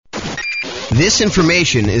This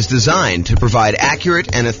information is designed to provide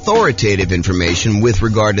accurate and authoritative information with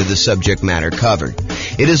regard to the subject matter covered.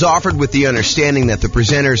 It is offered with the understanding that the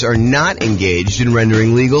presenters are not engaged in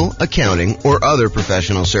rendering legal, accounting, or other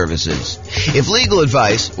professional services. If legal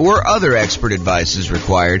advice or other expert advice is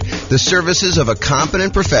required, the services of a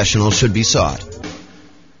competent professional should be sought.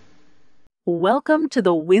 Welcome to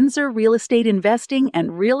the Windsor Real Estate Investing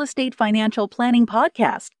and Real Estate Financial Planning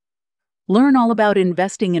Podcast. Learn all about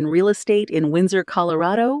investing in real estate in Windsor,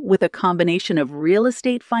 Colorado, with a combination of real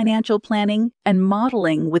estate financial planning and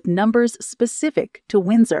modeling with numbers specific to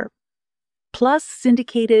Windsor. Plus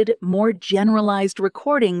syndicated, more generalized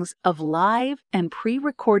recordings of live and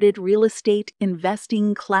pre-recorded real estate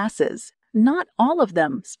investing classes, not all of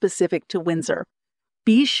them specific to Windsor.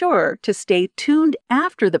 Be sure to stay tuned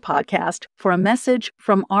after the podcast for a message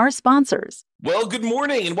from our sponsors. Well, good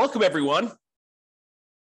morning and welcome, everyone.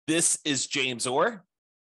 This is James Orr,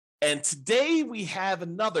 and today we have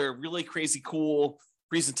another really crazy cool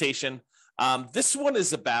presentation. This one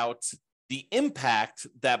is about the impact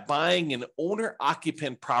that buying an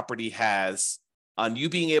owner-occupant property has on you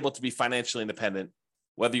being able to be financially independent,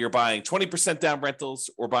 whether you're buying 20% down rentals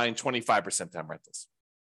or buying 25% down rentals.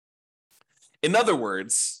 In other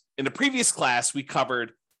words, in the previous class, we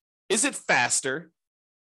covered, is it faster?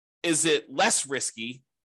 Is it less risky?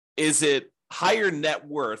 Is it higher net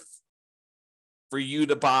worth for you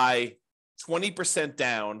to buy 20%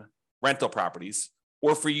 down rental properties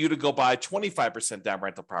or for you to go buy 25% down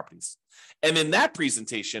rental properties? And in that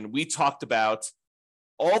presentation, we talked about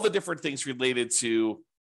all the different things related to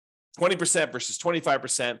 20% versus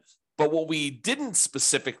 25%. But what we didn't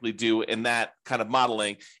specifically do in that kind of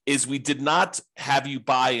modeling is we did not have you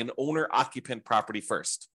buy an owner-occupant property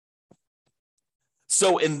first.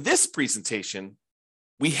 So in this presentation,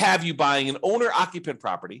 we have you buying an owner-occupant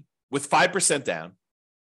property with 5% down.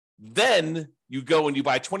 Then you go and you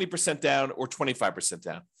buy 20% down or 25%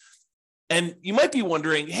 down. And you might be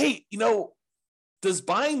wondering, hey, does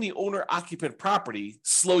buying the owner-occupant property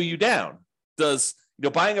slow you down? Does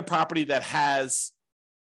buying a property that's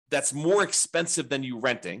more expensive than you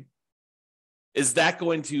renting, is that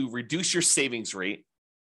going to reduce your savings rate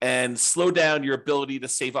and slow down your ability to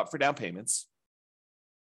save up for down payments?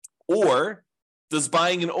 Or does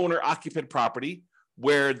buying an owner-occupant property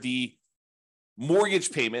where the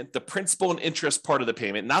mortgage payment, the principal and interest part of the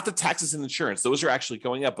payment, not the taxes and insurance, those are actually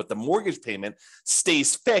going up, but the mortgage payment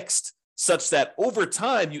stays fixed such that over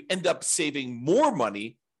time you end up saving more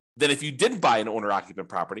money than if you didn't buy an owner-occupant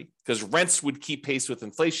property, because rents would keep pace with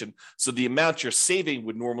inflation. So the amount you're saving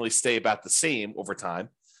would normally stay about the same over time.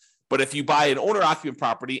 But if you buy an owner-occupant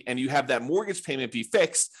property and you have that mortgage payment be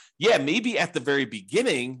fixed, maybe at the very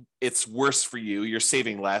beginning, it's worse for you. You're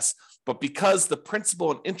saving less. But because the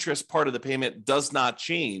principal and interest part of the payment does not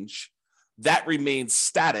change, that remains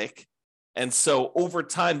static. And so over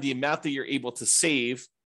time, the amount that you're able to save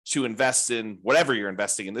to invest in whatever you're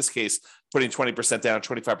investing, in this case, putting 20% down,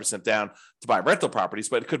 25% down to buy rental properties,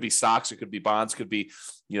 but it could be stocks, it could be bonds, it could be,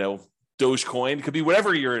 Dogecoin, it could be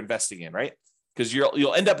whatever you're investing in, right? Because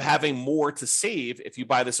you'll end up having more to save if you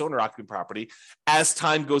buy this owner-occupant property as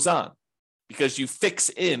time goes on, because you fix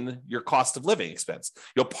in your cost of living expense,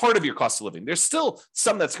 part of your cost of living. There's still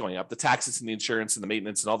some that's going up, the taxes and the insurance and the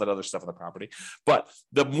maintenance and all that other stuff on the property, but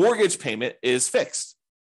the mortgage payment is fixed.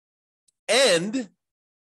 And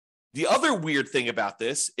the other weird thing about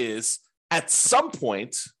this is at some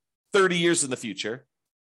point, 30 years in the future,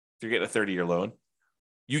 if you're getting a 30-year loan,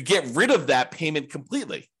 you get rid of that payment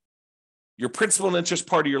completely. Your principal and interest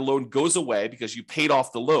part of your loan goes away because you paid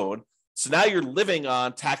off the loan. So now you're living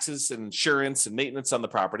on taxes and insurance and maintenance on the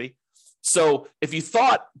property. So if you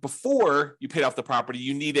thought before you paid off the property,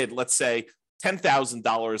 you needed, let's say,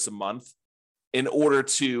 $10,000 a month in order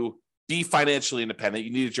to be financially independent,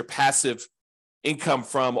 you needed your passive income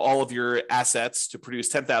from all of your assets to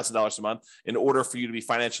produce $10,000 a month in order for you to be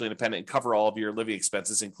financially independent and cover all of your living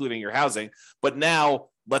expenses, including your housing. But now,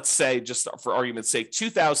 let's say, just for argument's sake,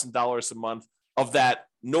 $2,000 a month of that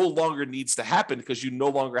no longer needs to happen because you no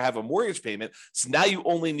longer have a mortgage payment. So now you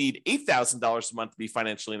only need $8,000 a month to be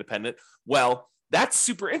financially independent. Well, that's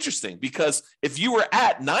super interesting, because if you were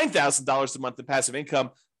at $9,000 a month in passive income,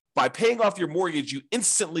 by paying off your mortgage, you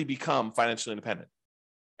instantly become financially independent.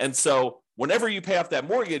 And so whenever you pay off that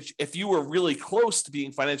mortgage, if you were really close to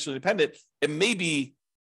being financially independent, it may be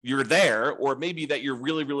you're there, or it may be that you're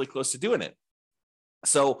really, really close to doing it.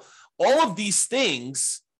 So all of these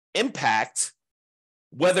things impact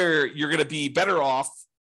whether you're going to be better off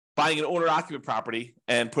buying an owner-occupant property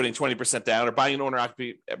and putting 20% down, or buying an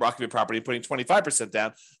owner-occupant property and putting 25%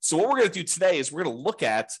 down. So what we're going to do today is we're going to look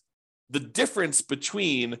at the difference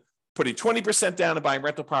between putting 20% down and buying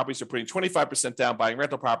rental properties or putting 25% down buying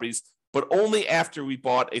rental properties, but only after we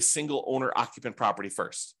bought a single owner-occupant property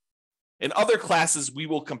first. In other classes, we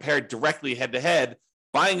will compare directly head-to-head,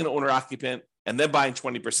 buying an owner-occupant and then buying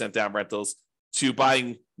 20% down rentals to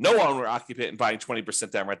buying no owner-occupant and buying 20%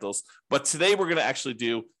 down rentals. But today we're going to actually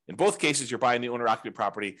do, in both cases, you're buying the owner-occupant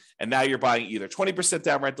property, and now you're buying either 20%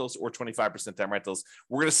 down rentals or 25% down rentals.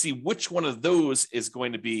 We're going to see which one of those is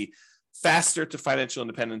going to be faster to financial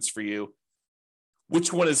independence for you,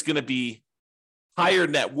 which one is going to be higher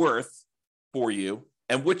net worth for you,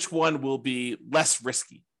 and which one will be less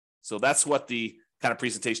risky. So that's what the kind of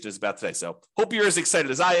presentation is about today. So hope you're as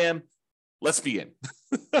excited as I am. Let's begin.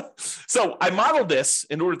 So I modeled this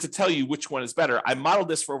in order to tell you which one is better. I modeled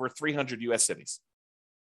this for over 300 US cities.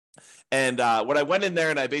 And what I went in there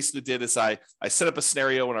and I basically did is I set up a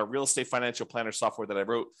scenario in our real estate financial planner software that I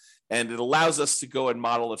wrote, and it allows us to go and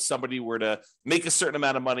model if somebody were to make a certain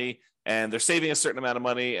amount of money and they're saving a certain amount of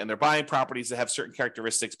money and they're buying properties that have certain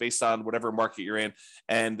characteristics based on whatever market you're in,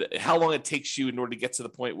 and how long it takes you in order to get to the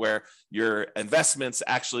point where your investments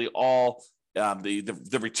actually all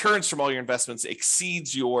the returns from all your investments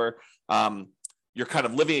exceeds your kind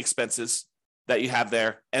of living expenses that you have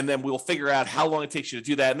there. And then we'll figure out how long it takes you to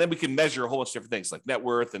do that. And then we can measure a whole bunch of different things like net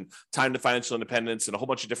worth and time to financial independence and a whole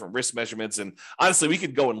bunch of different risk measurements. And honestly, we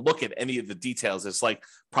could go and look at any of the details. It's like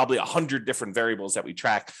probably 100 different variables that we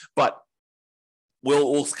track, but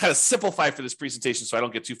we'll kind of simplify for this presentation so I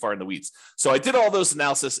don't get too far in the weeds. So I did all those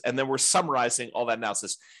analysis, and then we're summarizing all that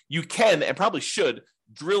analysis. You can, and probably should,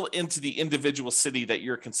 drill into the individual city that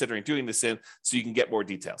you're considering doing this in so you can get more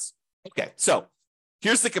details. Okay, so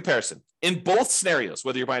here's the comparison. In both scenarios,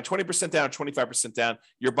 whether you're buying 20% down or 25% down,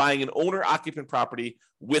 you're buying an owner-occupant property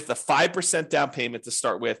with a 5% down payment to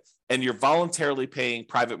start with, and you're voluntarily paying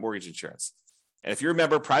private mortgage insurance. And if you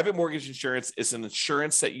remember, private mortgage insurance is an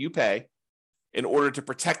insurance that you pay in order to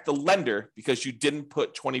protect the lender because you didn't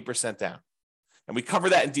put 20% down. And we cover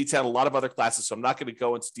that in detail in a lot of other classes, so I'm not going to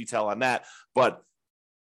go into detail on that, but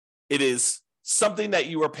it is something that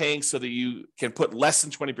you are paying so that you can put less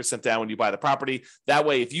than 20% down when you buy the property. That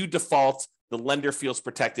way, if you default, the lender feels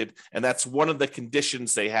protected, and that's one of the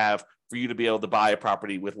conditions they have for you to be able to buy a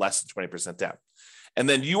property with less than 20% down. And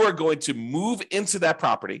then you are going to move into that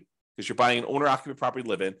property because you're buying an owner-occupant property to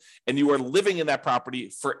live in, and you are living in that property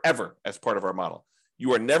forever as part of our model.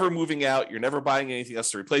 You are never moving out. You're never buying anything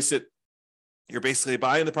else to replace it. You're basically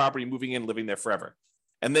buying the property, moving in, living there forever.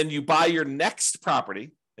 And then you buy your next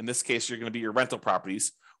property. In this case, you're going to be your rental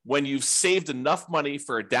properties when you've saved enough money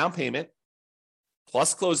for a down payment,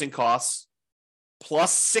 plus closing costs,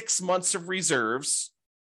 plus 6 months of reserves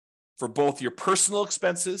for both your personal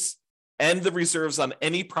expenses and the reserves on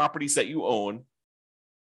any properties that you own.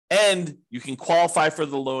 And you can qualify for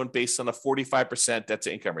the loan based on a 45% debt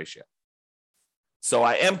to income ratio. So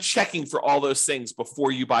I am checking for all those things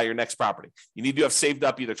before you buy your next property. You need to have saved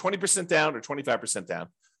up either 20% down or 25% down,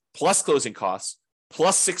 plus closing costs,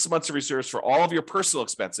 plus 6 months of reserves for all of your personal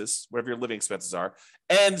expenses, whatever your living expenses are,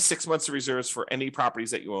 and 6 months of reserves for any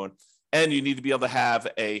properties that you own. And you need to be able to have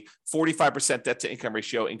a 45% debt to income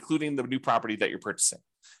ratio, including the new property that you're purchasing.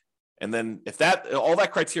 And then if all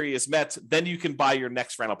that criteria is met, then you can buy your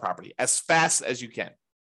next rental property as fast as you can.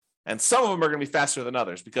 And some of them are going to be faster than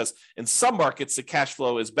others because in some markets, the cash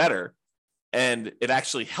flow is better and it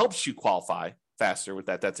actually helps you qualify faster with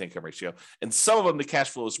that debt to income ratio. And some of them, the cash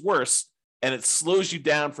flow is worse and it slows you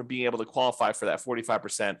down from being able to qualify for that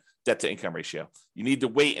 45% debt to income ratio. You need to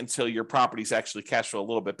wait until your properties actually cash flow a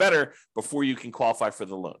little bit better before you can qualify for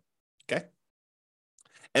the loan. Okay.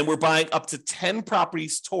 And we're buying up to 10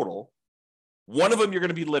 properties total. One of them you're going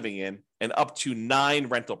to be living in, and up to 9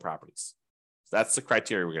 rental properties. So that's the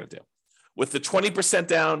criteria we're going to do. With the 20%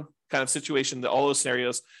 down kind of situation, all those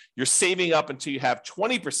scenarios, you're saving up until you have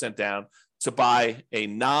 20% down to buy a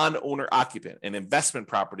non-owner occupant, an investment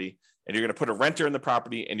property, and you're going to put a renter in the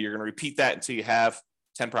property, and you're going to repeat that until you have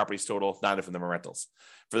 10 properties total, 9 of them are rentals.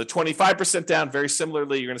 For the 25% down, very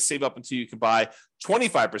similarly, you're going to save up until you can buy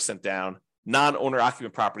 25% down, non-owner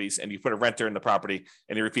occupant properties, and you put a renter in the property,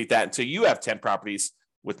 and you repeat that until you have 10 properties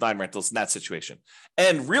with 9 rentals in that situation.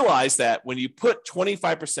 And realize that when you put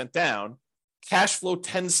 25% down, cash flow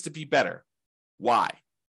tends to be better. Why?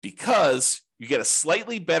 Because you get a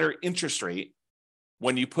slightly better interest rate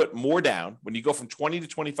when you put more down. When you go from 20 to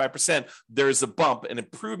 25%, there's a bump, an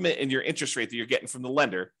improvement in your interest rate that you're getting from the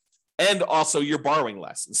lender. And also you're borrowing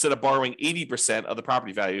less. Instead of borrowing 80% of the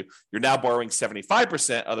property value, you're now borrowing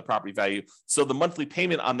 75% of the property value. So the monthly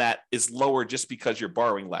payment on that is lower just because you're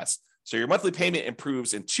borrowing less. So your monthly payment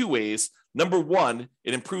improves in 2 ways. Number one,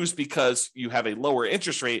 it improves because you have a lower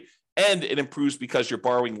interest rate and it improves because you're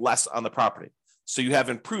borrowing less on the property. So you have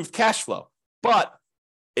improved cash flow, but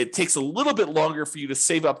it takes a little bit longer for you to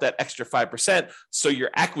save up that extra 5%. So your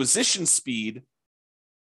acquisition speed,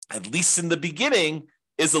 at least in the beginning,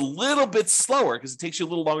 is a little bit slower because it takes you a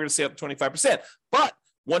little longer to save up 25%. But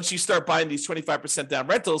once you start buying these 25% down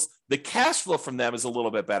rentals, the cash flow from them is a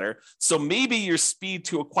little bit better. So maybe your speed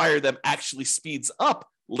to acquire them actually speeds up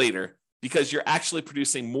later because you're actually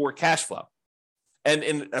producing more cash flow. And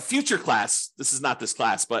in a future class, this is not this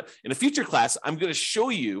class, but in a future class, I'm going to show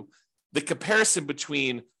you the comparison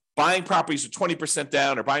between buying properties with 20%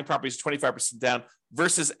 down or buying properties with 25% down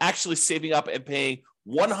versus actually saving up and paying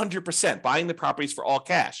 100%, buying the properties for all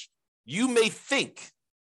cash. You may think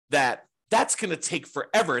that that's going to take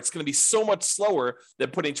forever. It's going to be so much slower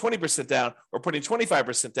than putting 20% down or putting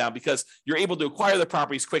 25% down because you're able to acquire the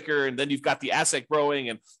properties quicker and then you've got the asset growing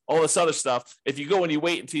and all this other stuff. If you go and you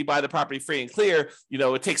wait until you buy the property free and clear,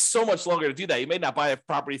 it takes so much longer to do that. You may not buy a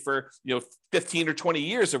property for 15 or 20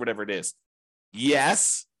 years or whatever it is.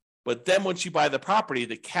 Yes, but then once you buy the property,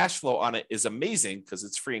 the cash flow on it is amazing because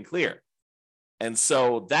it's free and clear. And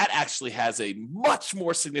so that actually has a much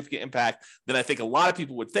more significant impact than I think a lot of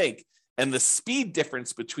people would think. And the speed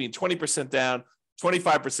difference between 20% down,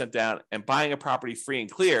 25% down, and buying a property free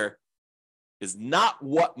and clear is not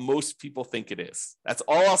what most people think it is. That's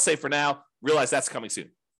all I'll say for now. Realize that's coming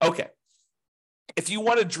soon. Okay. If you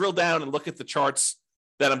want to drill down and look at the charts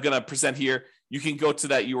that I'm going to present here, you can go to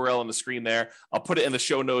that URL on the screen there. I'll put it in the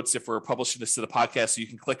show notes if we're publishing this to the podcast, so you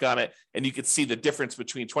can click on it and you can see the difference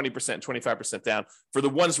between 20% and 25% down for the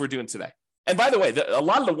ones we're doing today. And by the way, a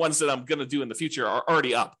lot of the ones that I'm going to do in the future are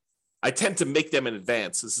already up. I tend to make them in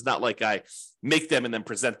advance. This is not like I make them and then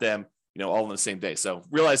present them, all on the same day. So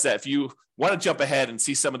realize that if you want to jump ahead and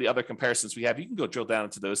see some of the other comparisons we have, you can go drill down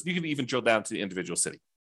into those. You can even drill down to the individual city.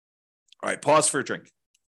 All right, pause for a drink.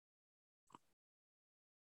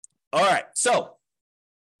 All right, so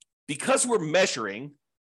because we're measuring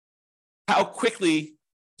how quickly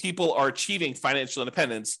people are achieving financial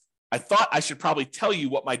independence, I thought I should probably tell you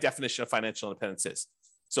what my definition of financial independence is.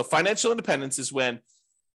 So financial independence is when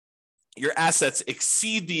your assets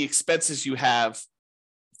exceed the expenses you have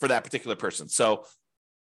for that particular person. So,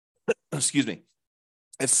 excuse me,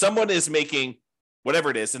 if someone is making whatever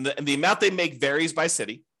it is, and the amount they make varies by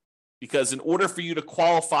city, because in order for you to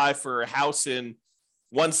qualify for a house in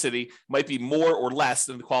one city might be more or less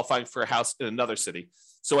than qualifying for a house in another city.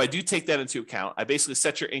 So I do take that into account. I basically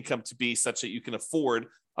set your income to be such that you can afford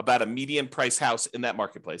about a median price house in that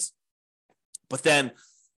marketplace. But then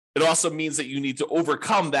it also means that you need to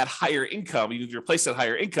overcome that higher income. You need to replace that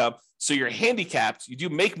higher income. So you're handicapped. You do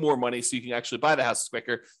make more money so you can actually buy the houses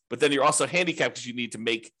quicker, but then you're also handicapped because you need to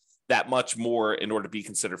make that much more in order to be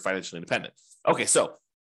considered financially independent. Okay, so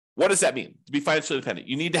what does that mean to be financially independent?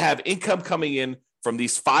 You need to have income coming in from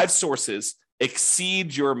these 5 sources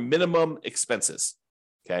exceed your minimum expenses.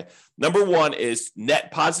 Okay. Number 1 is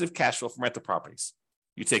net positive cash flow from rental properties.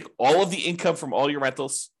 You take all of the income from all your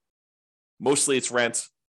rentals. Mostly it's rent,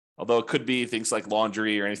 although it could be things like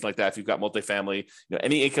laundry or anything like that. If you've got multifamily,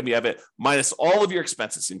 any income you have it, minus all of your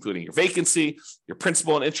expenses, including your vacancy, your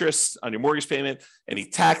principal and interest on your mortgage payment, any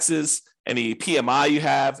taxes, any PMI you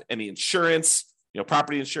have, any insurance,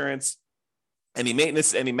 property insurance, any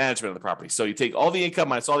maintenance, any management of the property. So you take all the income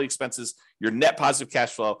minus all the expenses, your net positive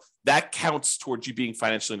cash flow, that counts towards you being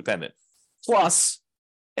financially independent. Plus,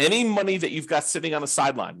 any money that you've got sitting on the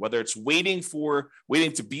sideline, whether it's waiting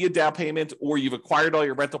to be a down payment or you've acquired all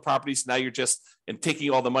your rental properties, now you're just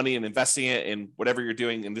taking all the money and investing it in whatever you're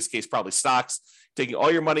doing, in this case, probably stocks, taking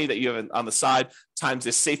all your money that you have on the side times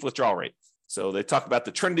this safe withdrawal rate. So they talk about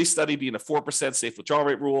the Trinity study being a 4% safe withdrawal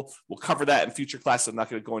rate rule. We'll cover that in future classes. I'm not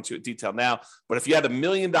going to go into it in detail now. But if you had $1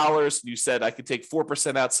 million, you said I could take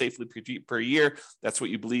 4% out safely per year. That's what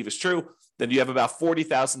you believe is true. Then you have about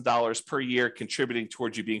 $40,000 per year contributing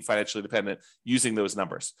towards you being financially independent using those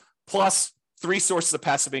numbers. Plus 3 sources of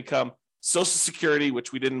passive income: Social Security,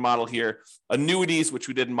 which we didn't model here, annuities, which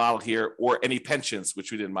we didn't model here, or any pensions,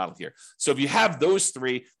 which we didn't model here. So if you have those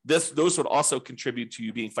 3, those would also contribute to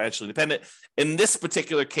you being financially independent. In this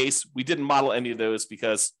particular case, we didn't model any of those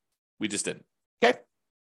because we just didn't. Okay.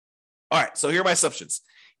 All right. So here are my assumptions.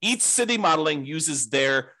 Each city modeling uses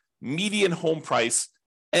their median home price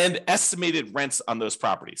and estimated rents on those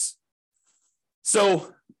properties.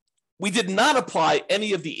 So we did not apply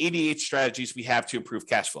any of the 88 strategies we have to improve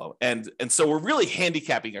cash flow. And so we're really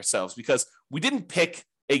handicapping ourselves because we didn't pick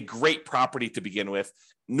a great property to begin with,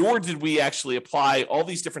 nor did we actually apply all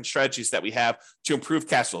these different strategies that we have to improve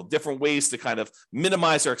cash flow, different ways to kind of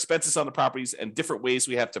minimize our expenses on the properties and different ways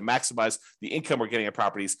we have to maximize the income we're getting at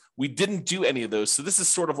properties. We didn't do any of those. So this is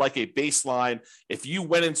sort of like a baseline. If you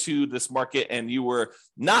went into this market and you were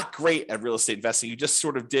not great at real estate investing, you just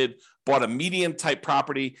sort of bought a median type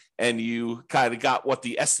property and you kind of got what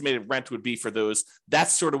the estimated rent would be for those.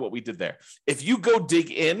 That's sort of what we did there. If you go dig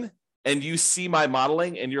in and you see my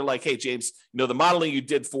modeling and you're like, hey, James, the modeling you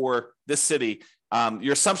did for this city,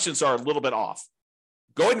 your assumptions are a little bit off.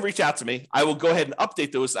 Go ahead and reach out to me. I will go ahead and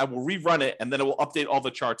update those. I will rerun it, and then it will update all the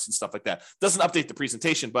charts and stuff like that. Doesn't update the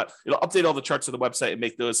presentation, but it'll update all the charts of the website and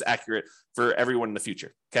make those accurate for everyone in the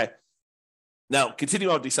future, okay? Now, continuing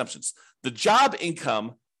on with the assumptions. The job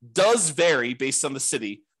income does vary based on the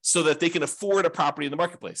city so that they can afford a property in the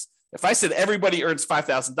marketplace. If I said everybody earns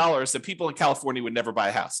 $5,000, then people in California would never buy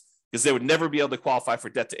a house because they would never be able to qualify for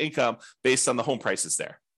debt to income based on the home prices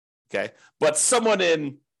there, okay? But someone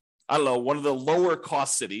in, I don't know, one of the lower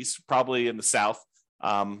cost cities, probably in the South,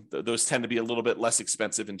 those tend to be a little bit less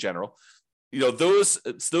expensive in general. Those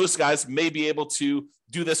guys may be able to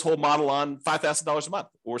do this whole model on $5,000 a month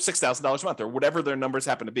or $6,000 a month or whatever their numbers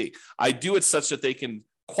happen to be. I do it such that they can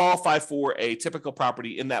qualify for a typical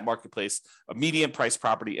property in that marketplace, a median price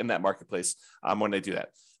property in that marketplace when they do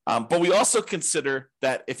that. But we also consider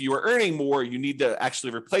that if you are earning more, you need to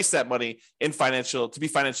actually replace that money to be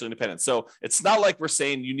financially independent. So it's not like we're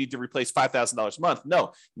saying you need to replace $5,000 a month.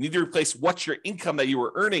 No, you need to replace what your income that you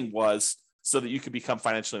were earning was so that you can become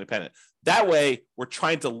financially independent. That way, we're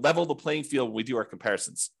trying to level the playing field when we do our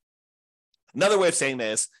comparisons. Another way of saying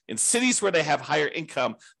that is in cities where they have higher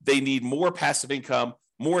income, they need more passive income,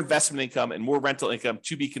 more investment income, and more rental income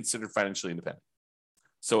to be considered financially independent.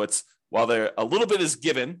 So while a little bit is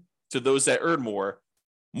given to those that earn more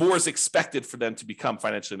is expected for them to become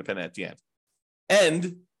financially independent at the end.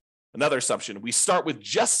 And another assumption, we start with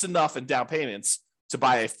just enough in down payments to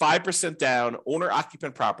buy a 5% down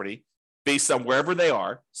owner-occupant property based on wherever they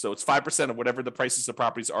are. So it's 5% of whatever the prices of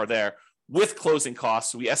properties are there with closing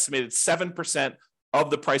costs. So we estimated 7%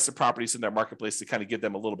 of the price of properties in their marketplace to kind of give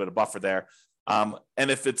them a little bit of buffer there. And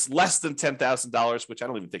if it's less than $10,000, which I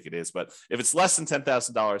don't even think it is, but if it's less than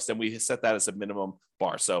 $10,000, then we set that as a minimum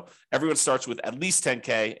bar. So everyone starts with at least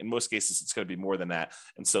 10K. In most cases, it's going to be more than that.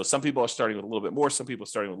 And so some people are starting with a little bit more, some people are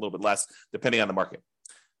starting with a little bit less, depending on the market.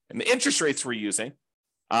 And the interest rates we're using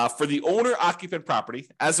for the owner-occupant property,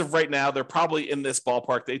 as of right now, they're probably in this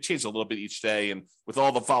ballpark. They change a little bit each day, and with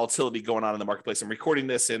all the volatility going on in the marketplace, I'm recording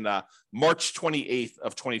this in March 28th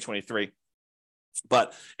of 2023.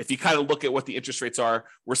 But if you kind of look at what the interest rates are,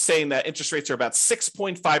 we're saying that interest rates are about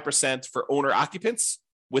 6.5% for owner occupants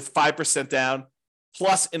with 5% down.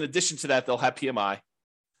 Plus, in addition to that, they'll have PMI.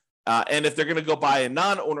 And if they're going to go buy a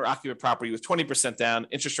non-owner occupant property with 20% down,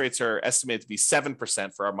 interest rates are estimated to be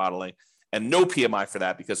 7% for our modeling and no PMI for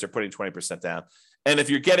that because they're putting 20% down. And if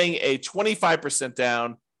you're getting a 25%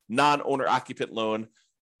 down non-owner occupant loan,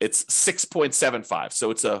 it's 6.75.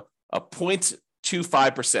 So it's a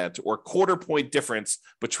 0.25% or quarter point difference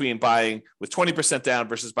between buying with 20% down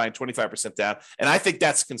versus buying 25% down. And I think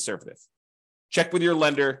that's conservative. Check with your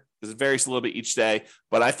lender because it varies a little bit each day,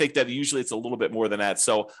 but I think that usually it's a little bit more than that.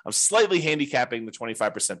 So I'm slightly handicapping the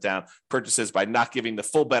 25% down purchases by not giving the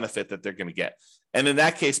full benefit that they're going to get. And in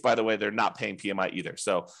that case, by the way, they're not paying PMI either.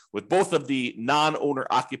 So with both of the non-owner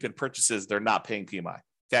occupant purchases, they're not paying PMI.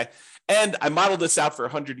 Okay. And I modeled this out for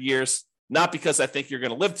 100 years. Not because I think you're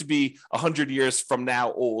going to live to be 100 years from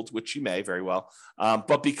now old, which you may very well,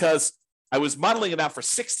 but because I was modeling it out for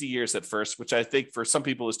 60 years at first, which I think for some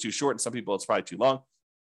people is too short and some people it's probably too long.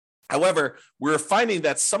 However, we're finding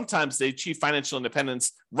that sometimes they achieve financial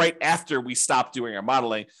independence right after we stop doing our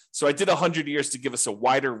modeling. So I did 100 years to give us a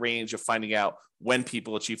wider range of finding out when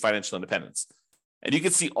people achieve financial independence. And you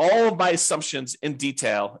can see all of my assumptions in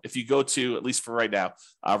detail if you go to, at least for right now,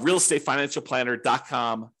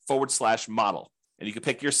 realestatefinancialplanner.com/model. And you can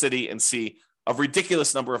pick your city and see a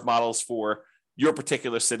ridiculous number of models for your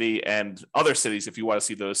particular city and other cities if you want to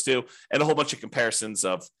see those too, and a whole bunch of comparisons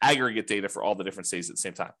of aggregate data for all the different cities at the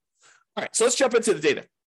same time. All right, so let's jump into the data. Let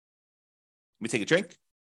me take a drink.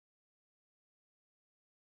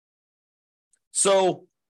 So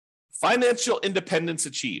financial independence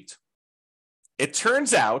achieved. It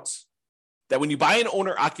turns out that when you buy an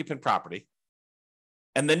owner-occupant property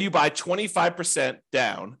and then you buy 25%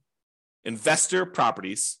 down investor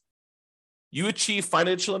properties, you achieve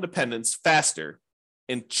financial independence faster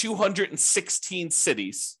in 216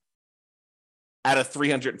 cities out of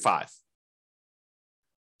 305.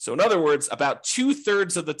 So in other words, about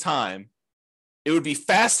 2/3 of the time, it would be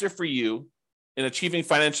faster for you in achieving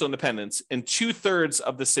financial independence in 2/3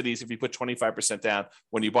 of the cities if you put 25% down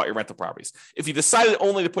when you bought your rental properties. If you decided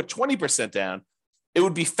only to put 20% down, it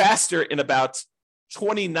would be faster in about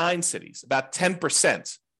 29 cities, about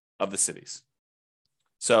 10% of the cities.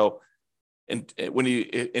 So in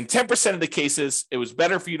 10% of the cases, it was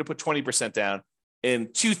better for you to put 20% down.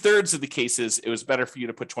 In 2/3 of the cases, it was better for you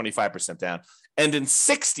to put 25% down. And in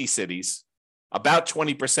 60 cities, about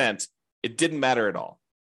 20%, it didn't matter at all.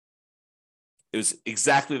 It was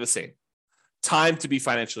exactly the same. Time to be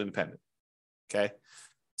financially independent. Okay.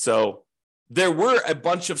 So there were a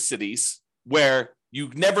bunch of cities where you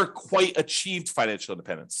never quite achieved financial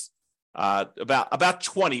independence, about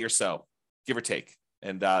 20 or so, give or take.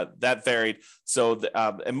 And that varied. So,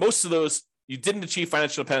 and most of those, you didn't achieve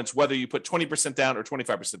financial independence, whether you put 20% down or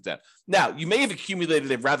 25% down. Now, you may have accumulated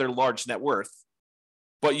a rather large net worth,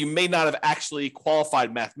 but you may not have actually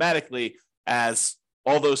qualified mathematically as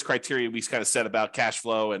all those criteria we kind of said about cash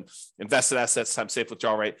flow and invested assets times safe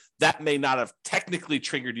withdrawal rate. That may not have technically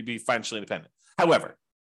triggered you to be financially independent. However,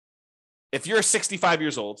 if you're 65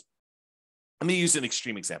 years old, let me use an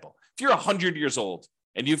extreme example. If you're 100 years old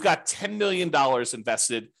and you've got $10 million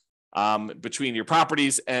invested between your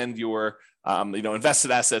properties and your invested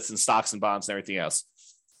assets and stocks and bonds and everything else,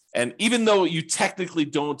 and even though you technically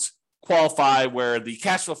don't qualify where the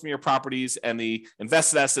cash flow from your properties and the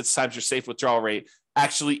invested assets times your safe withdrawal rate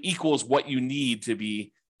actually equals what you need to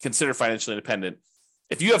be considered financially independent.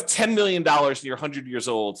 If you have $10 million and you're 100 years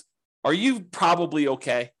old, are you probably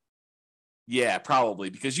okay? Yeah, probably,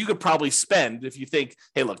 because you could probably spend, if you think,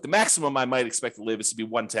 hey, look, the maximum I might expect to live is to be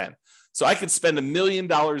 110. So I could spend $1 million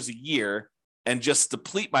a year and just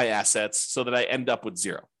deplete my assets so that I end up with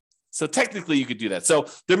zero. So technically you could do that. So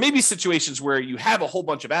there may be situations where you have a whole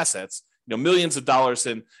bunch of assets, millions of dollars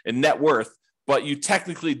in net worth, but you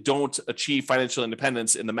technically don't achieve financial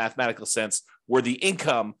independence in the mathematical sense, where the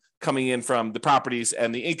income coming in from the properties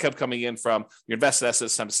and the income coming in from your invested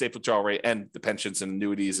assets times safe withdrawal rate and the pensions and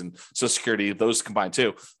annuities and Social Security, those combined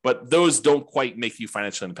too. But those don't quite make you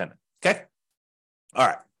financially independent. Okay. All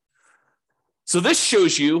right. So this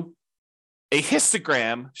shows you a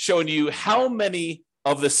histogram showing you how many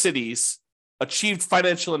of the cities achieved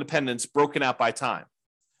financial independence broken out by time.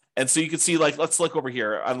 And so you can see, like, let's look over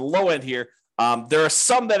here on the low end here. There are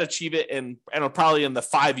some that achieve it in, and probably in the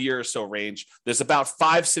 5 year or so range. There's about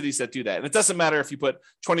 5 cities that do that. And it doesn't matter if you put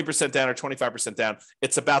 20% down or 25% down,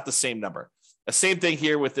 it's about the same number. The same thing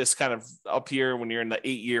here with this kind of up here when you're in the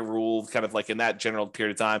 8-year rule, kind of like in that general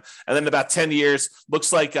period of time. And then about 10 years,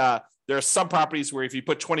 looks like there are some properties where if you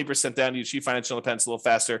put 20% down, you achieve financial independence a little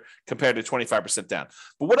faster compared to 25% down.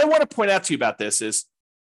 But what I want to point out to you about this is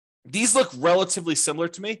these look relatively similar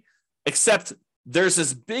to me, except there's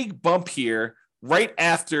this big bump here right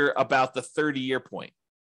after about the 30-year point.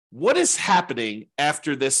 What is happening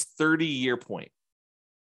after this 30-year point?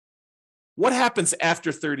 What happens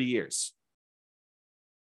after 30 years?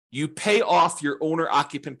 You pay off your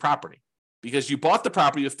owner-occupant property because you bought the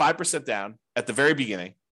property with 5% down at the very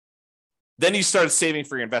beginning. Then you started saving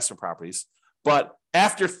for your investment properties. But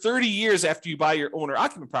after 30 years after you buy your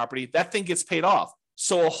owner-occupant property, that thing gets paid off.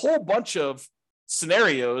 So a whole bunch of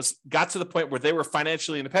scenarios got to the point where they were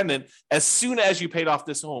financially independent as soon as you paid off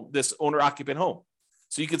this owner-occupant home.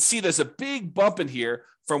 So you can see there's a big bump in here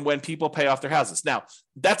from when people pay off their houses. Now,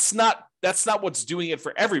 that's not what's doing it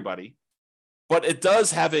for everybody, but it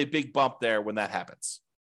does have a big bump there when that happens.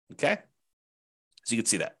 Okay? So you can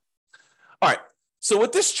see that. All right. So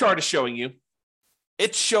what this chart is showing you,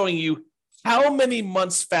 it's showing you how many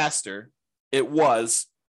months faster it was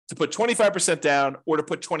to put 25% down or to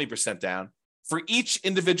put 20% down for each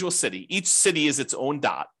individual city. Each city is its own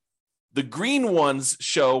dot. The green ones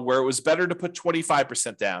show where it was better to put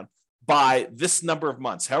 25% down by this number of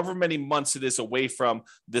months, however many months it is away from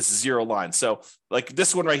this zero line. So like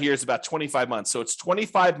this one right here is about 25 months. So it's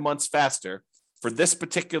 25 months faster for this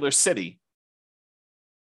particular city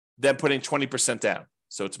than putting 20% down.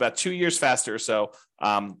 So it's about 2 years faster or so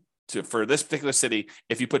for this particular city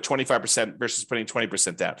if you put 25% versus putting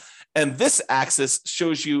 20% down. And this axis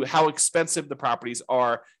shows you how expensive the properties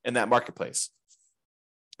are in that marketplace.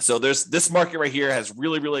 So there's this market right here has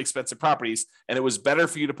really, really expensive properties, and it was better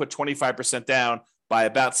for you to put 25% down by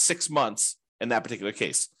about 6 months in that particular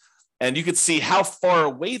case. And you can see how far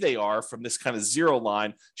away they are from this kind of zero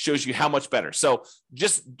line shows you how much better. So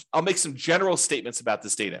I'll make some general statements about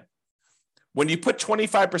this data. When you put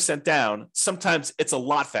 25% down, sometimes it's a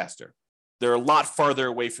lot faster. They're a lot farther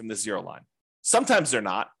away from the zero line. Sometimes they're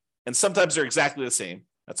not, and sometimes they're exactly the same.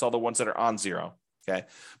 That's all the ones that are on zero. Okay.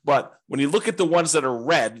 But when you look at the ones that are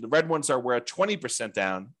red, the red ones are where a 20%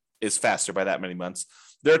 down is faster by that many months.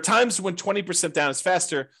 There are times when 20% down is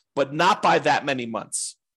faster, but not by that many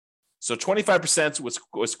months. So 25%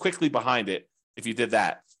 was quickly behind it if you did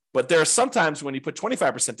that. But there are some times when you put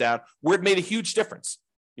 25% down where it made a huge difference.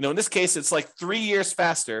 In this case, it's like 3 years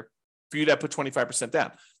faster for you to put 25%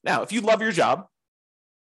 down. Now, if you love your job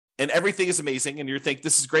and everything is amazing and you think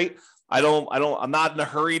this is great, I'm not in a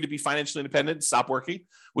hurry to be financially independent, stop working,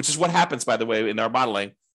 which is what happens, by the way, in our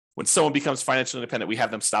modeling. When someone becomes financially independent, we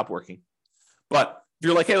have them stop working. But if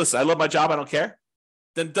you're like, hey, listen, I love my job, I don't care,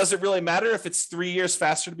 then does it really matter if it's 3 years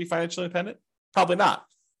faster to be financially independent? Probably not.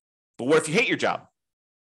 But what if you hate your job?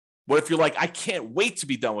 What if you're like, I can't wait to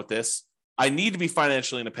be done with this. I need to be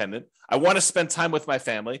financially independent. I want to spend time with my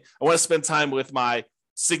family. I want to spend time with my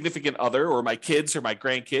significant other or my kids or my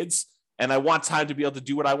grandkids. And I want time to be able to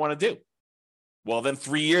do what I want to do. Well, then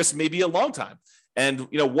 3 years may be a long time. And,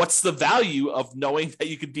 what's the value of knowing that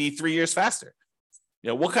you could be 3 years faster?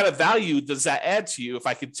 What kind of value does that add to you if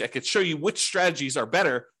I could show you which strategies are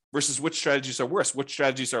better versus which strategies are worse, which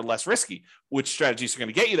strategies are less risky, which strategies are going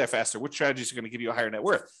to get you there faster, which strategies are going to give you a higher net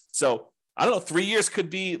worth. So I don't know, 3 years could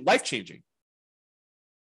be life-changing.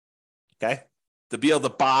 Okay. To be able to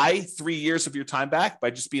buy 3 years of your time back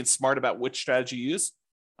by just being smart about which strategy you use,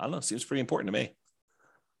 I don't know, seems pretty important to me.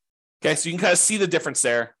 Okay. So you can kind of see the difference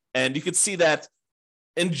there. And you can see that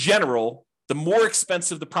in general, the more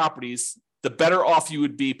expensive the properties, the better off you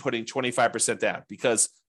would be putting 25% down because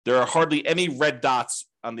there are hardly any red dots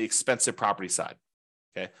on the expensive property side.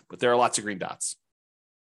 Okay. But there are lots of green dots.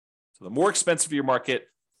 So the more expensive your market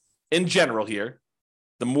in general here,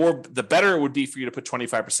 the better it would be for you to put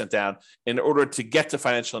 25% down in order to get to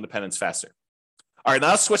financial independence faster. All right, now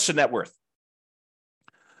let's switch to net worth.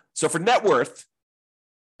 So for net worth,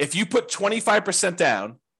 if you put 25%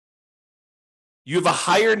 down, you have a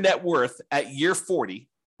higher net worth at year 40,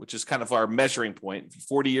 which is kind of our measuring point,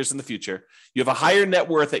 40 years in the future. You have a higher net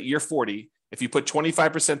worth at year 40 if you put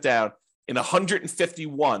 25% down in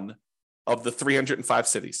 151 of the 305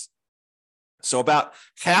 cities. So about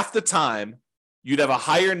half the time, you'd have a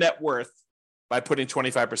higher net worth by putting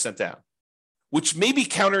 25% down, which may be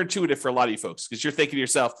counterintuitive for a lot of you folks because you're thinking to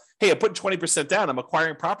yourself, hey, I'm putting 20% down. I'm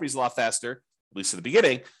acquiring properties a lot faster, at least at the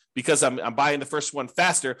beginning, because I'm buying the first one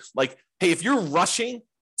faster. Like, hey, if you're rushing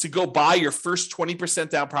to go buy your first 20%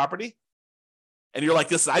 down property and you're like,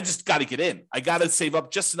 listen, I just got to get in. I got to save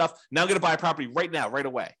up just enough. Now I'm going to buy a property right now, right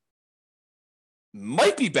away.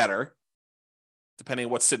 Might be better, depending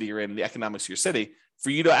on what city you're in, the economics of your city, for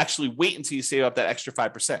you to actually wait until you save up that extra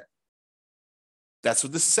 5%. That's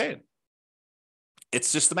what this is saying.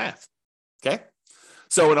 It's just the math. Okay.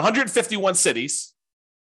 So in 151 cities,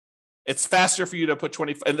 it's faster for you to put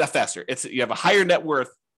not faster. You have a higher net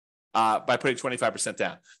worth by putting 25%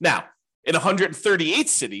 down. Now, in 138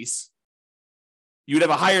 cities, you would have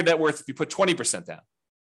a higher net worth if you put 20% down.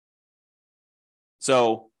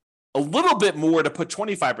 So a little bit more to put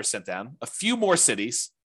 25% down, a few more cities,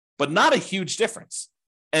 but not a huge difference.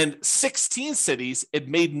 And 16 cities, it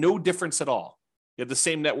made no difference at all. You have the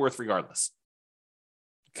same net worth regardless.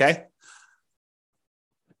 Okay.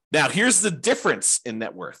 Now, here's the difference in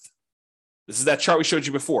net worth. This is that chart we showed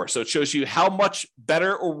you before. So it shows you how much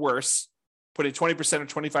better or worse putting 20% or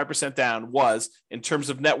 25% down was in terms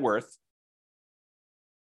of net worth,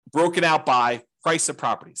 broken out by price of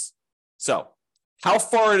properties. So how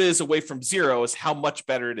far it is away from zero is how much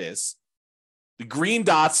better it is. The green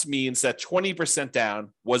dots means that 20% down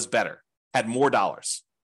was better, had more dollars.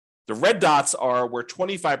 The red dots are where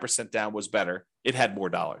 25% down was better. It had more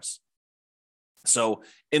dollars. So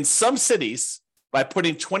in some cities, by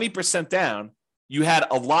putting 20% down, you had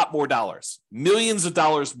a lot more dollars, millions of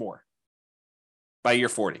dollars more by year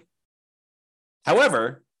 40.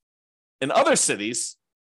 However, in other cities,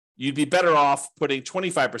 you'd be better off putting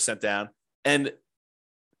 25% down. And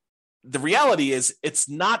the reality is it's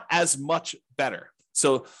not as much better.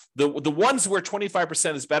 So the ones where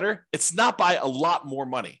 25% is better, it's not by a lot more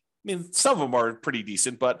money. I mean, some of them are pretty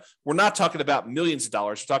decent, but we're not talking about millions of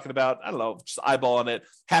dollars. We're talking about, I don't know, just eyeballing it,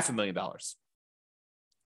 $500,000.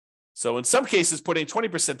 So in some cases, putting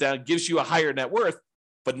 20% down gives you a higher net worth,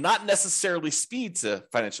 but not necessarily speed to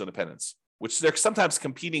financial independence, which they're sometimes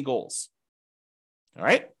competing goals. All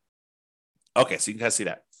right. Okay. So you can kind of see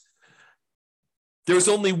that. There was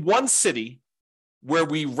only one city where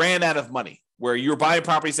we ran out of money, where you were buying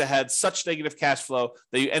properties that had such negative cash flow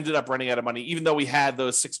that you ended up running out of money, even though we had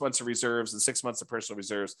those 6 months of reserves and 6 months of personal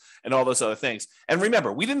reserves and all those other things. And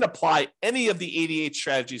remember, we didn't apply any of the 88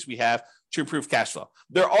 strategies we have to improve cash flow.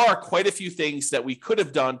 There are quite a few things that we could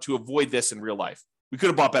have done to avoid this in real life. We could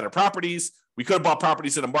have bought better properties. We could have bought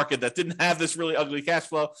properties in a market that didn't have this really ugly cash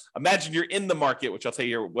flow. Imagine you're in the market, which I'll tell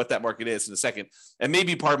you what that market is in a second. And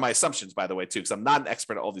maybe part of my assumptions, by the way, too, because I'm not an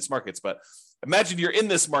expert at all these markets. But imagine you're in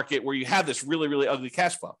this market where you have this really, really ugly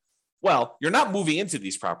cash flow. Well, you're not moving into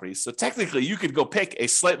these properties. So technically, you could go pick a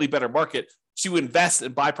slightly better market to invest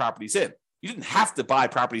and buy properties in. You didn't have to buy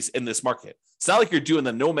properties in this market. It's not like you're doing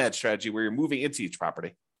the nomad strategy where you're moving into each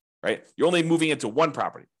property, right? You're only moving into one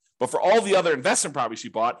property. But for all the other investment properties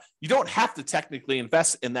you bought, you don't have to technically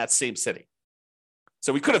invest in that same city.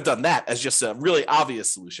 So we could have done that as just a really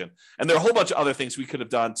obvious solution. And there are a whole bunch of other things we could have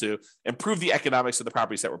done to improve the economics of the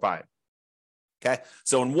properties that we're buying. Okay.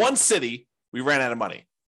 So in one city, we ran out of money.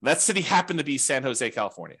 That city happened to be San Jose,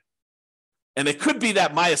 California. And it could be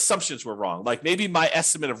that my assumptions were wrong. Like maybe my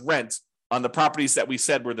estimate of rent on the properties that we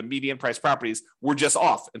said were the median price properties were just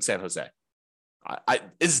off in San Jose.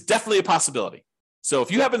 It's definitely a possibility. So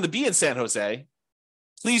if you happen to be in San Jose,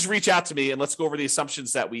 please reach out to me and let's go over the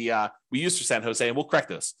assumptions that we use for San Jose and we'll correct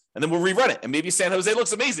those. And then we'll rerun it. And maybe San Jose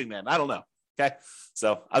looks amazing then. I don't know. Okay.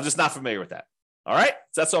 So I'm just not familiar with that. All right.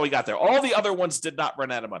 So that's all we got there. All the other ones did not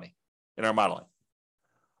run out of money in our modeling.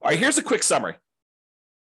 All right. Here's a quick summary.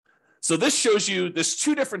 So this shows you, there's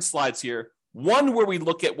two different slides here. One where we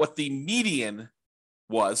look at what the median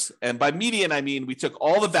was. And by median, I mean, we took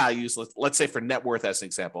all the values, let's say for net worth as an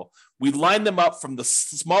example. We lined them up from the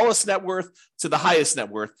smallest net worth to the highest net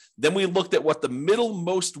worth. Then we looked at what the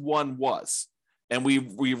middlemost one was. And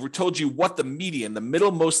we told you what the median, the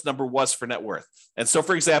middlemost number was for net worth. And so,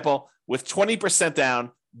 for example, with 20%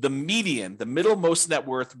 down, the median, the middlemost net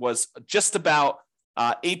worth was just about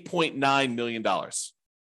 $8.9 million.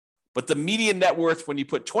 But the median net worth when you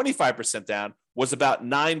put 25% down was about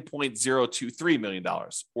 $9.023 million,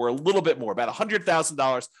 or a little bit more, about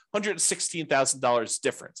 $100,000, $116,000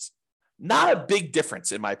 difference. Not a big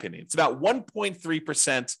difference, in my opinion. It's about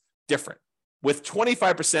 1.3% different, with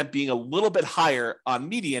 25% being a little bit higher on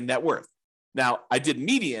median net worth. Now, I did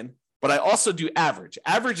median, but I also do average.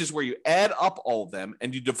 Average is where you add up all of them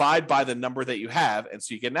and you divide by the number that you have, and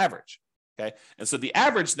so you get an average. Okay, and so the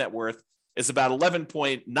average net worth is about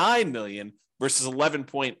 11.9 million versus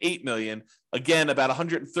 11.8 million. Again, about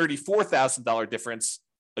 $134,000 difference.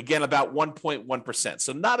 Again, about 1.1%.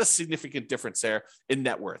 So not a significant difference there in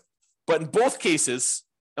net worth. But in both cases,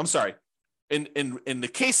 I'm sorry, in the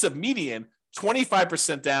case of median,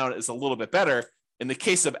 25% down is a little bit better. In the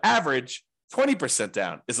case of average, 20%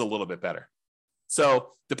 down is a little bit better.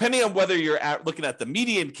 So depending on whether you're looking at the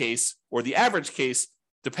median case or the average case,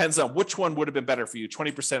 depends on which one would have been better for you,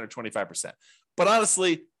 20% or 25%. But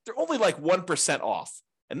honestly, they're only like 1% off.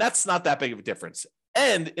 And that's not that big of a difference.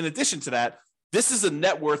 And in addition to that, this is a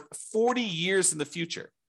net worth 40 years in the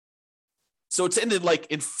future. So it's in like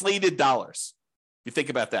inflated dollars. You think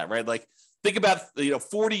about that, right? Like think about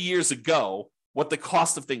 40 years ago, what the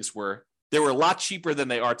cost of things were. They were a lot cheaper than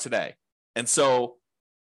they are today. And so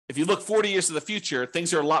if you look 40 years in the future,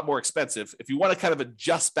 things are a lot more expensive. If you want to kind of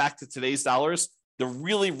adjust back to today's dollars, the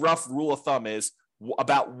really rough rule of thumb is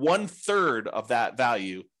about 1/3 of that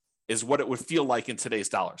value is what it would feel like in today's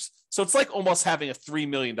dollars. So it's like almost having a $3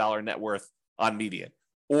 million net worth on median,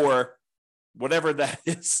 or whatever that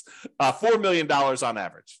is, $4 million on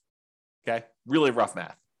average. Okay, really rough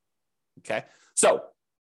math. Okay, so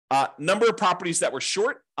number of properties that were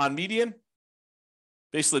short on median,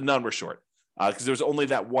 basically none were short because there was only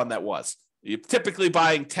that one that was. You're typically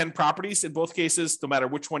buying 10 properties in both cases, no matter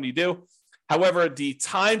which one you do. However, the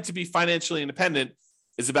time to be financially independent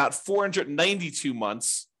is about 492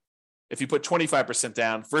 months if you put 25%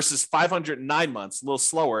 down versus 509 months, a little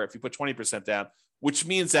slower if you put 20% down, which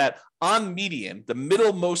means that on median, the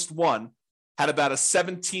middlemost one had about a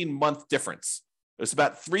 17-month difference. It was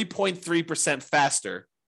about 3.3% faster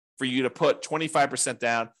for you to put 25%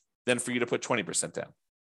 down than for you to put 20% down.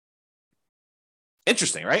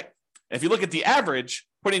 Interesting, right? And if you look at the average,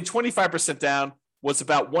 putting 25% down was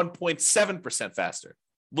about 1.7% faster,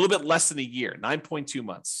 a little bit less than a year, 9.2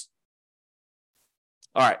 months.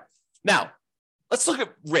 All right. Now, let's look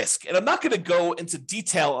at risk. And I'm not going to go into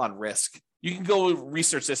detail on risk. You can go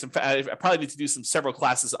research this. In fact, I probably need to do several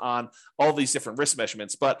classes on all these different risk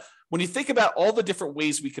measurements. But when you think about all the different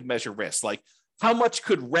ways we could measure risk, like how much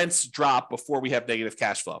could rents drop before we have negative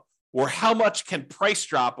cash flow? Or how much can price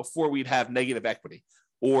drop before we'd have negative equity?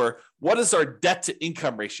 Or what is our debt to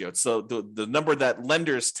income ratio? So the number that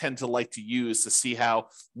lenders tend to like to use to see how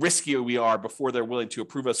risky we are before they're willing to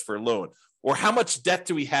approve us for a loan. Or how much debt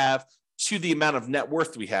do we have to the amount of net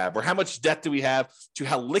worth we have, or how much debt do we have to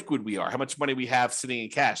how liquid we are, how much money we have sitting in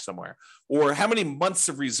cash somewhere, or how many months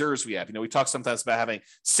of reserves we have. We talk sometimes about having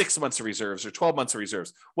 6 months of reserves or 12 months of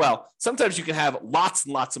reserves. Well, sometimes you can have lots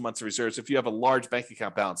and lots of months of reserves if you have a large bank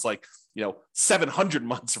account balance, like 700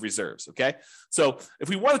 months of reserves. Okay. So if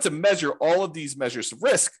we wanted to measure all of these measures of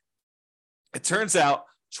risk, it turns out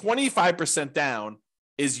 25% down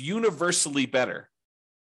is universally better.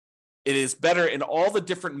 It is better in all the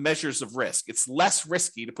different measures of risk. It's less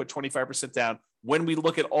risky to put 25% down when we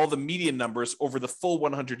look at all the median numbers over the full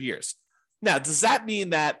 100 years. Now, does that mean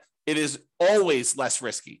that it is always less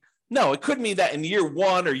risky? No, it could mean that in year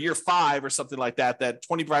 1 or year 5 or something like that, that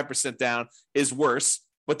 25% down is worse,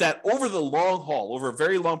 but that over the long haul, over a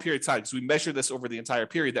very long period of time, because we measure this over the entire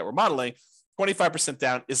period that we're modeling, 25%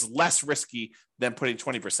 down is less risky than putting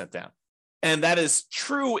 20% down. And that is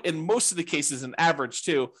true in most of the cases in average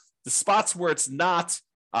too. The spots where it's not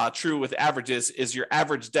true with averages is your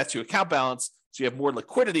average debt to account balance. So you have more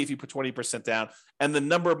liquidity if you put 20% down, and the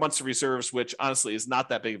number of months of reserves, which honestly is not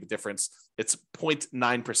that big of a difference. It's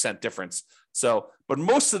 0.9% difference. So, but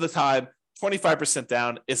most of the time, 25%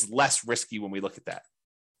 down is less risky when we look at that.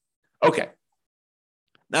 Okay.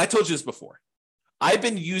 Now I told you this before. I've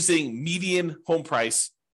been using median home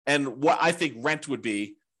price and what I think rent would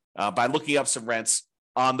be by looking up some rents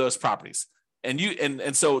on those properties.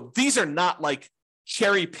 And so these are not like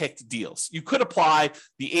cherry-picked deals. You could apply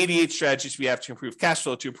the 88 strategies we have to improve cash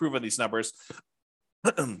flow to improve on these numbers.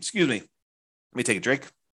 Excuse me. Let me take a drink.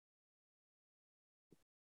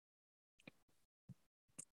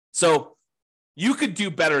 So you could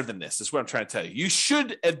do better than this, is what I'm trying to tell you. You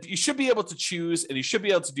should be able to choose, and you should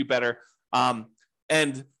be able to do better.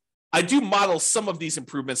 And I do model some of these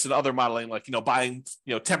improvements in other modeling, like buying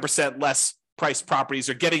 10% less price properties,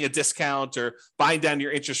 or getting a discount, or buying down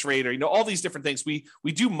your interest rate, or all these different things. We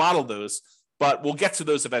do model those, but we'll get to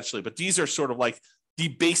those eventually. But these are sort of like the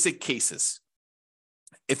basic cases.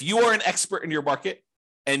 If you are an expert in your market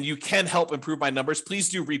and you can help improve my numbers, please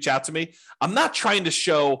do reach out to me. I'm not trying to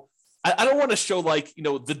show. I don't want to show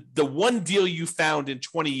the one deal you found in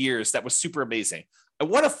 20 years that was super amazing. I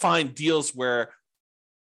want to find deals where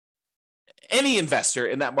any investor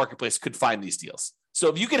in that marketplace could find these deals. So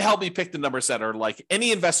if you could help me pick the numbers that are like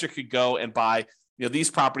any investor could go and buy these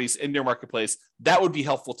properties in your marketplace, that would be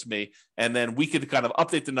helpful to me. And then we could kind of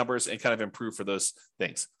update the numbers and kind of improve for those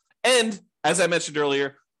things. And as I mentioned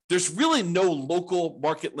earlier, there's really no local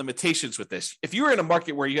market limitations with this. If you're in a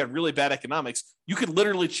market where you have really bad economics, you could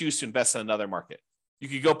literally choose to invest in another market. You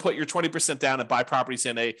could go put your 20% down and buy properties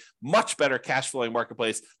in a much better cash flowing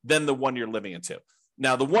marketplace than the one you're living into.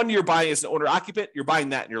 Now, the one you're buying as an owner-occupant, you're buying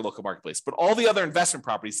that in your local marketplace. But all the other investment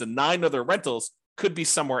properties, the 9 other rentals, could be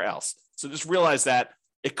somewhere else. So just realize that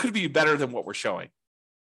it could be better than what we're showing.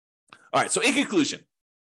 All right, so in conclusion,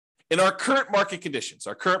 in our current market conditions,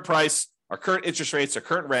 our current price, our current interest rates, our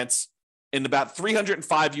current rents, in about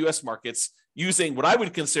 305 U.S. markets, using what I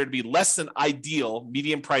would consider to be less than ideal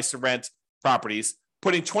median price to rent properties,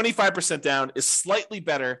 putting 25% down is slightly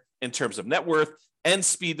better in terms of net worth and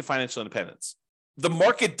speed to financial independence. The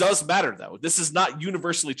market does matter, though. This is not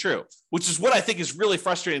universally true, which is what I think is really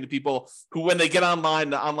frustrating to people who, when they get online,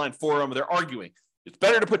 the online forum, they're arguing. It's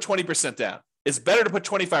better to put 20% down. It's better to put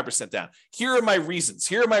 25% down. Here are my reasons.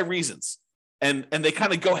 Here are my reasons. And they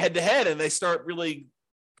kind of go head to head and they start really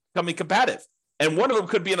becoming combative. And one of them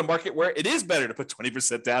could be in a market where it is better to put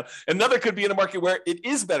 20% down. Another could be in a market where it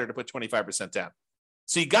is better to put 25% down.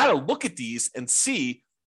 So you got to look at these and see,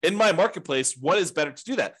 in my marketplace, what is better to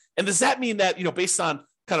do that? And does that mean that, based on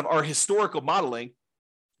kind of our historical modeling,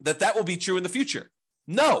 that will be true in the future?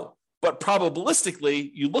 No, but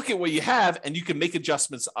probabilistically, you look at what you have and you can make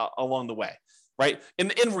adjustments along the way, right?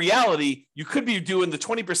 And in reality, you could be doing the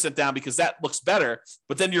 20% down because that looks better,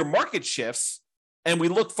 but then your market shifts and we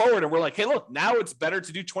look forward and we're like, hey, look, now it's better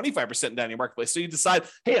to do 25% down in your marketplace. So you decide,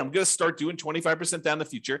 hey, I'm going to start doing 25% down in the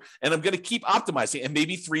future and I'm going to keep optimizing. And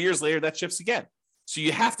maybe 3 years later, that shifts again. So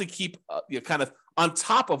you have to keep kind of on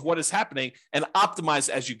top of what is happening and optimize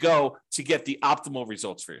as you go to get the optimal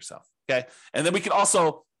results for yourself. Okay. And then we can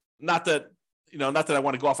also, not that I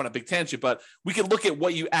want to go off on a big tangent, but we can look at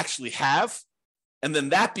what you actually have. And then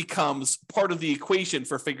that becomes part of the equation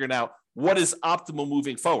for figuring out what is optimal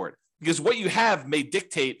moving forward, because what you have may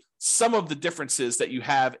dictate some of the differences that you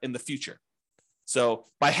have in the future. So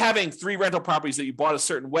by having 3 rental properties that you bought a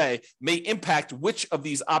certain way may impact which of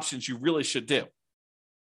these options you really should do.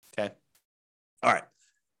 Okay. All right.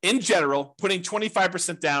 In general, putting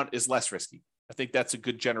 25% down is less risky. I think that's a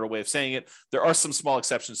good general way of saying it. There are some small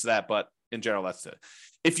exceptions to that, but in general, that's it.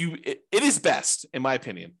 It is best, in my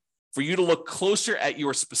opinion, for you to look closer at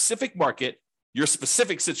your specific market, your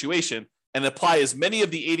specific situation, and apply as many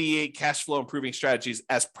of the 88 cash flow improving strategies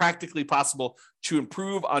as practically possible to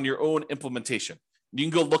improve on your own implementation. You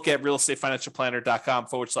can go look at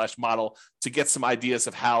realestatefinancialplanner.com/model to get some ideas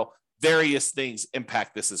of how various things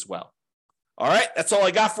impact this as well. All right, that's all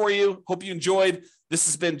I got for you. Hope you enjoyed. This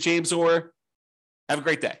has been James Orr. Have a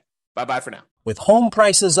great day. Bye-bye for now. With home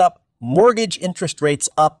prices up, mortgage interest rates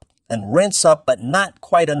up, and rents up, but not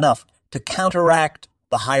quite enough to counteract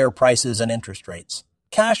the higher prices and interest rates,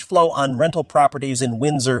 cash flow on rental properties in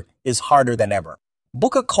Windsor is harder than ever.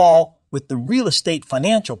 Book a call with the Real Estate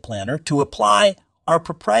Financial Planner to apply our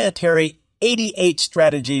proprietary 88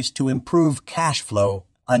 strategies to improve cash flow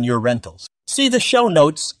on your rentals. See the show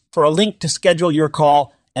notes for a link to schedule your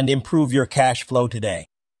call and improve your cash flow today.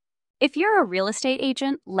 If you're a real estate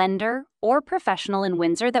agent, lender, or professional in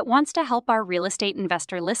Windsor that wants to help our real estate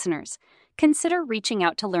investor listeners, consider reaching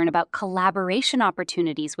out to learn about collaboration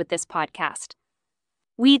opportunities with this podcast.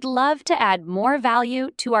 We'd love to add more value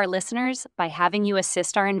to our listeners by having you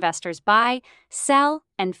assist our investors buy, sell,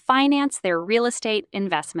 and finance their real estate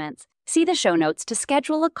investments. See the show notes to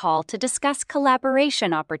schedule a call to discuss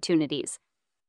collaboration opportunities.